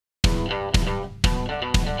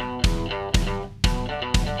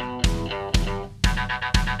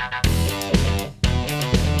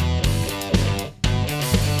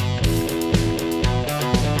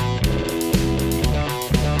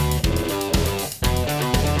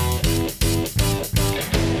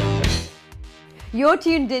You're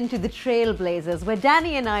tuned in to the Trailblazers, where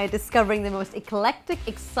Danny and I are discovering the most eclectic,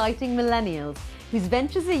 exciting millennials whose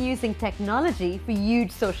ventures are using technology for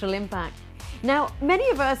huge social impact. Now, many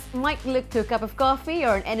of us might look to a cup of coffee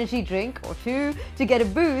or an energy drink or two to get a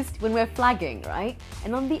boost when we're flagging, right?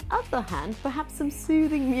 And on the other hand, perhaps some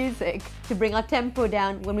soothing music to bring our tempo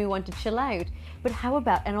down when we want to chill out. But how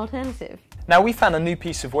about an alternative? Now, we found a new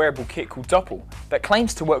piece of wearable kit called Doppel that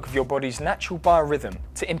claims to work with your body's natural biorhythm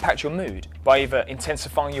to impact your mood by either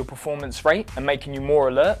intensifying your performance rate and making you more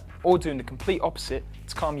alert, or doing the complete opposite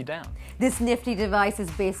to calm you down. This nifty device is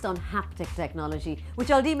based on haptic technology,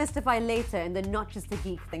 which I'll demystify later in the Not Just a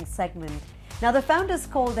Geek Thing segment. Now, the founders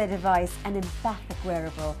call their device an empathic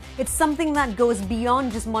wearable. It's something that goes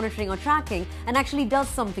beyond just monitoring or tracking and actually does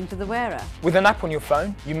something to the wearer. With an app on your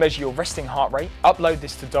phone, you measure your resting heart rate, upload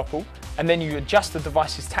this to Doppel, and then you adjust the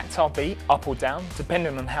device's tactile beat up or down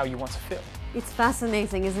depending on how you want to feel. It's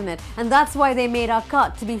fascinating, isn't it? And that's why they made our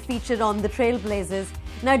cut to be featured on the Trailblazers.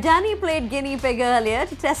 Now, Danny played guinea pig earlier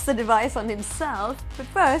to test the device on himself, but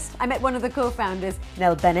first I met one of the co-founders,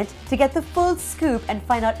 Nell Bennett, to get the full scoop and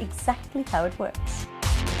find out exactly how it works.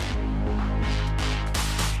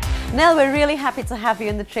 Nell, we're really happy to have you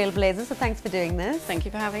in the Trailblazers, so thanks for doing this. Thank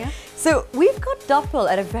you for having us. So we've got Doppel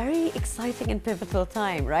at a very exciting and pivotal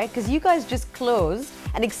time, right? Because you guys just closed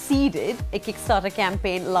and exceeded a Kickstarter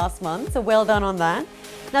campaign last month, so well done on that.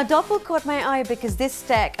 Now, Doppel caught my eye because this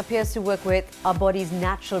tech appears to work with our body's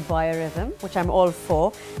natural biorhythm, which I'm all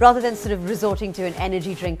for, rather than sort of resorting to an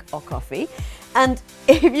energy drink or coffee. And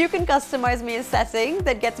if you can customize me a setting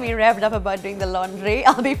that gets me revved up about doing the laundry,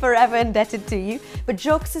 I'll be forever indebted to you. But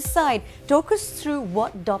jokes aside, talk us through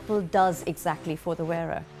what Doppel does exactly for the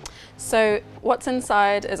wearer. So what's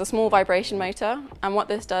inside is a small vibration motor, and what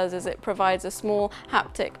this does is it provides a small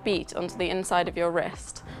haptic beat onto the inside of your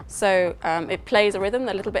wrist. So it plays a rhythm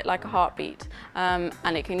a little bit like a heartbeat, and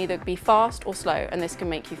it can either be fast or slow, and this can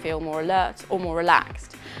make you feel more alert or more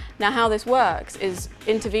relaxed. Now, how this works is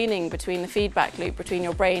intervening between the feedback loop between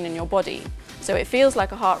your brain and your body. So it feels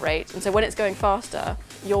like a heart rate, and so when it's going faster,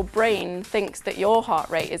 your brain thinks that your heart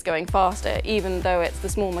rate is going faster, even though it's the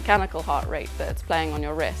small mechanical heart rate that's playing on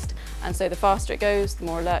your wrist. And so the faster it goes, the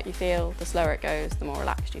more alert you feel, the slower it goes, the more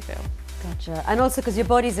relaxed you feel. Gotcha. And also because your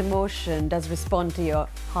body's emotion does respond to your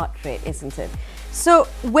heart rate, isn't it? So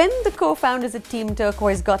when the co-founders at Team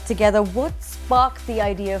Turquoise got together, what sparked the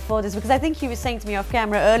idea for this? Because I think you were saying to me off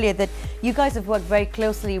camera earlier that you guys have worked very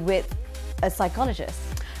closely with a psychologist.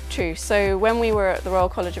 True. So when we were at the Royal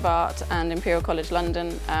College of Art and Imperial College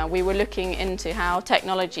London, we were looking into how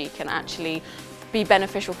technology can actually be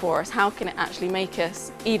beneficial for us. How can it actually make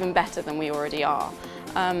us even better than we already are?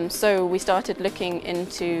 So we started looking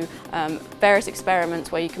into various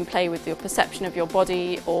experiments where you can play with your perception of your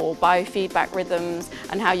body or biofeedback rhythms,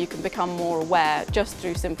 and how you can become more aware just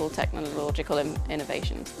through simple technological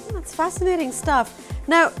innovations. That's fascinating stuff.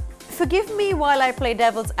 Now, forgive me while I play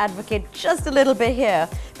devil's advocate just a little bit here,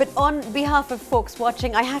 but on behalf of folks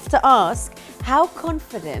watching, I have to ask, how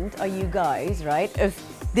confident are you guys, right, of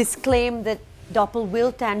this claim that Doppel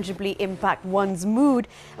will tangibly impact one's mood?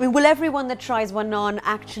 I mean, will everyone that tries one on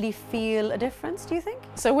actually feel a difference, do you think?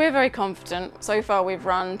 So we're very confident. So far we've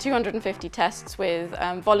run 250 tests with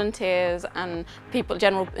volunteers and people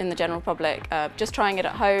in the general public, just trying it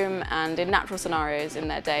at home and in natural scenarios in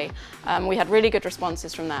their day. We had really good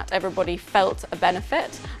responses from that. Everybody felt a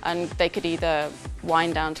benefit, and they could either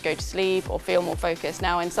wind down to go to sleep or feel more focused.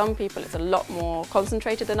 Now, in some people it's a lot more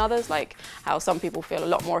concentrated than others, like how some people feel a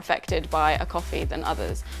lot more affected by a coffee than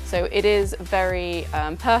others. So it is very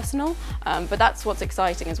personal, but that's what's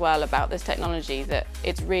exciting as well about this technology, that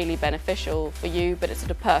it's really beneficial for you, but it's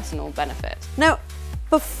a personal benefit. Now,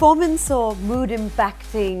 performance or mood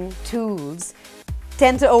impacting tools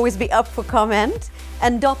tend to always be up for comment,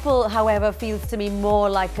 and Doppel, however, feels to me more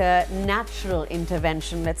like a natural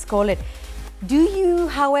intervention, let's call it. Do you,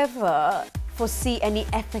 however, foresee any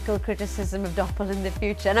ethical criticism of Doppel in the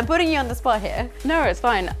future? And I'm putting you on the spot here. No, it's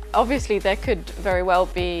fine. Obviously, there could very well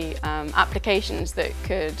be applications that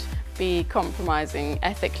could be compromising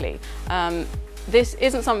ethically. This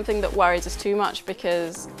isn't something that worries us too much,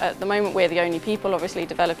 because at the moment we're the only people obviously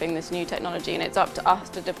developing this new technology, and it's up to us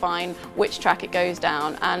to define which track it goes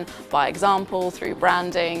down, and by example, through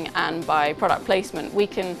branding and by product placement, we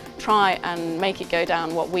can try and make it go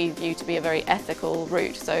down what we view to be a very ethical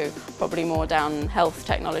route, so probably more down health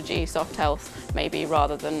technology, soft health maybe,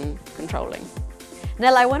 rather than controlling.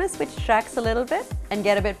 Nell, I want to switch tracks a little bit and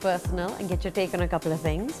get a bit personal and get your take on a couple of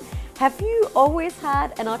things. Have you always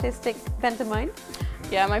had an artistic bent in mind?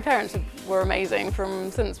 Yeah, my parents were amazing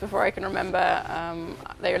since before I can remember.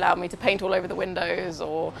 They allowed me to paint all over the windows,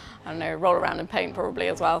 or I don't know, roll around in paint probably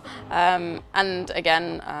as well. And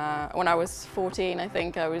again, when I was 14, I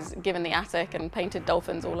think I was given the attic and painted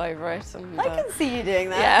dolphins all over it. And, I can see you doing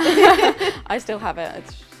that. Yeah, I still have it.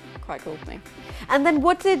 It's quite cool for me. And then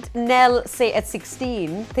what did Nell say at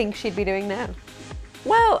 16 think she'd be doing now?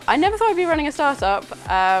 Well, I never thought I'd be running a startup.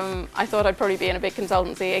 I thought I'd probably be in a big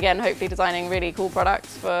consultancy, again, hopefully designing really cool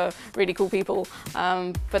products for really cool people.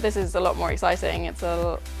 But this is a lot more exciting. It's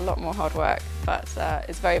a lot more hard work, but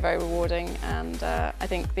it's very, very rewarding. And I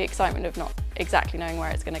think the excitement of not exactly knowing where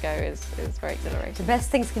it's going to go is very exhilarating. The best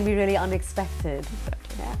things can be really unexpected.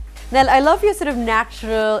 Exactly. Yeah. Nell, I love your sort of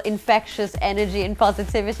natural, infectious energy and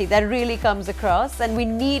positivity that really comes across, and we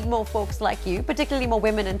need more folks like you, particularly more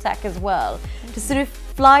women in tech as well, to sort of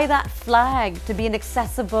fly that flag, to be an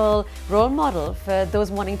accessible role model for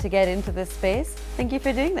those wanting to get into this space. Thank you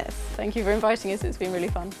for doing this. Thank you for inviting us, it's been really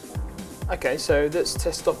fun. Okay, so let's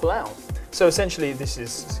test Doppel out. So essentially this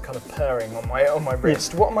is kind of purring on my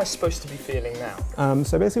wrist. What am I supposed to be feeling now?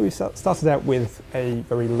 So basically we started out with a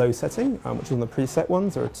very low setting, which is on the preset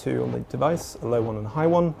ones. There are 2 on the device, a low one and a high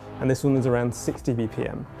one, and this one is around 60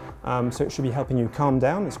 BPM. So it should be helping you calm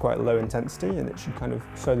down. It's quite low intensity and it should kind of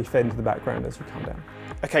slowly fade into the background as you calm down.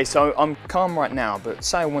 Okay, so I'm calm right now, but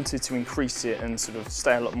say I wanted to increase it and sort of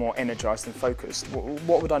stay a lot more energised and focused.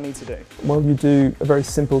 What would I need to do? Well, you do a very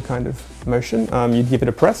simple kind of motion. You'd give it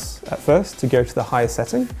a press at first to go to the higher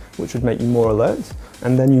setting, which would make you more alert,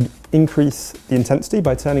 and then you'd increase the intensity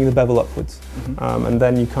by turning the bevel upwards. And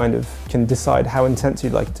then you kind of can decide how intense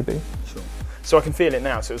you'd like it to be. Sure. So I can feel it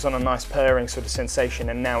now, so it was on a nice purring sort of sensation,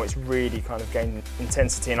 and now it's really kind of gained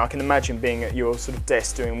intensity, and I can imagine being at your sort of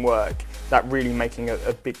desk doing work, that really making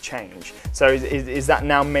a big change. So is that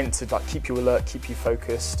now meant to like keep you alert, keep you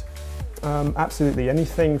focused? Absolutely,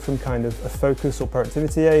 anything from kind of a focus or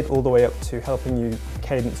productivity aid all the way up to helping you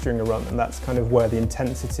cadence during a run, and that's kind of where the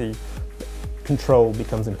intensity control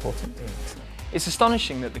becomes important. It's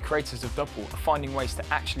astonishing that the creators of Doppel are finding ways to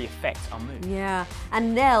actually affect our mood. Yeah,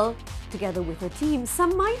 and Nell, together with her team,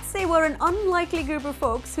 some might say we're an unlikely group of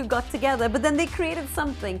folks who got together, but then they created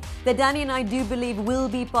something that Danny and I do believe will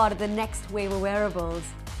be part of the next wave of wearables.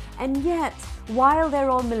 And yet, while they're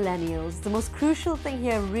all millennials, the most crucial thing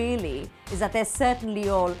here really is that they're certainly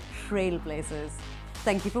all trailblazers.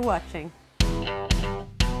 Thank you for watching.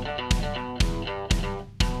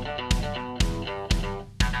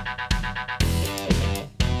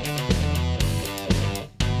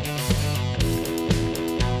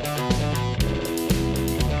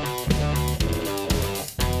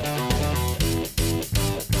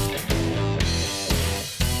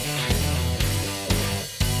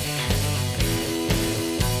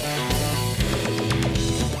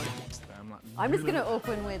 I'm just going to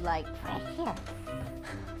open with like,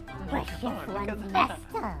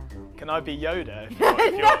 Can I be Yoda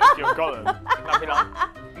if you've got them? Can I be like,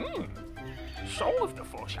 soul of the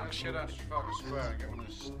Force.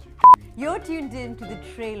 You're tuned in to the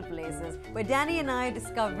Trailblazers, where Danny and I are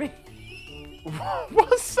discovering...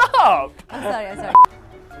 What's up? I'm sorry.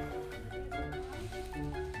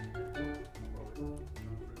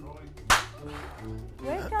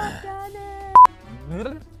 Wake up,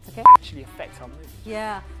 Danny! Okay. Actually affect our mood.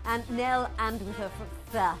 Yeah, and Nell and with her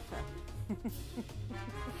father.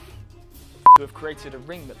 You have created a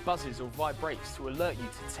ring that buzzes or vibrates to alert you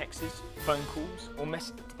to texts, phone calls, or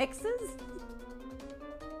messages. Texas?